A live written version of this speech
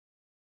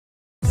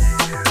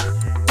Hi,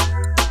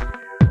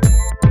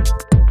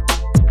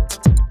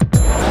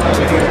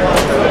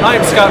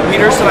 I'm Scott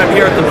Peterson. I'm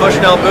here at the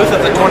Bushnell booth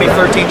at the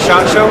 2013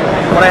 SHOT Show.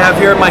 What I have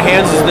here in my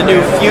hands is the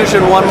new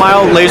Fusion 1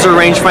 mile laser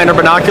rangefinder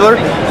binocular.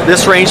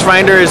 This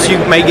rangefinder, as you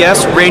may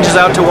guess, ranges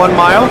out to 1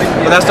 mile,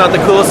 but that's not the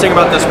coolest thing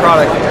about this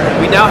product.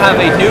 We now have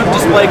a new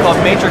display called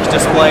Matrix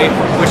Display,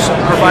 which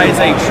provides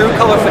a true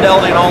color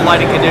fidelity in all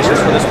lighting conditions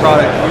for this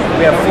product.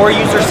 We have 4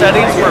 user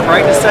settings for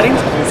brightness settings,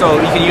 so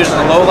you can use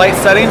the low light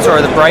settings or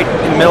the bright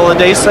middle of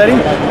the day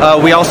setting.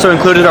 We also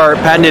included our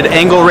patented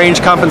angle range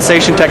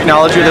compensation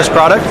technology with this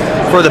product.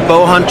 For the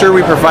bow hunter,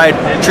 we provide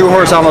true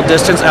horizontal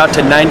distance out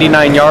to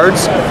 99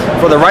 yards.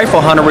 For the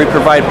rifle hunter, we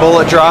provide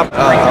bullet drop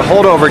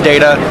holdover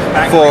data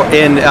for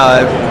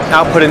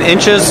output in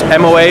inches,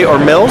 MOA, or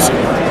mils.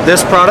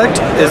 This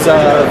product is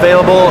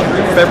available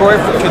February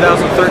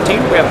 2013.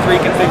 We have 3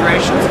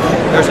 configurations.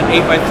 There's an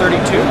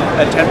 8x32,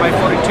 a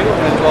 10x42,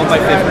 and a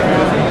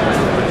 12x50.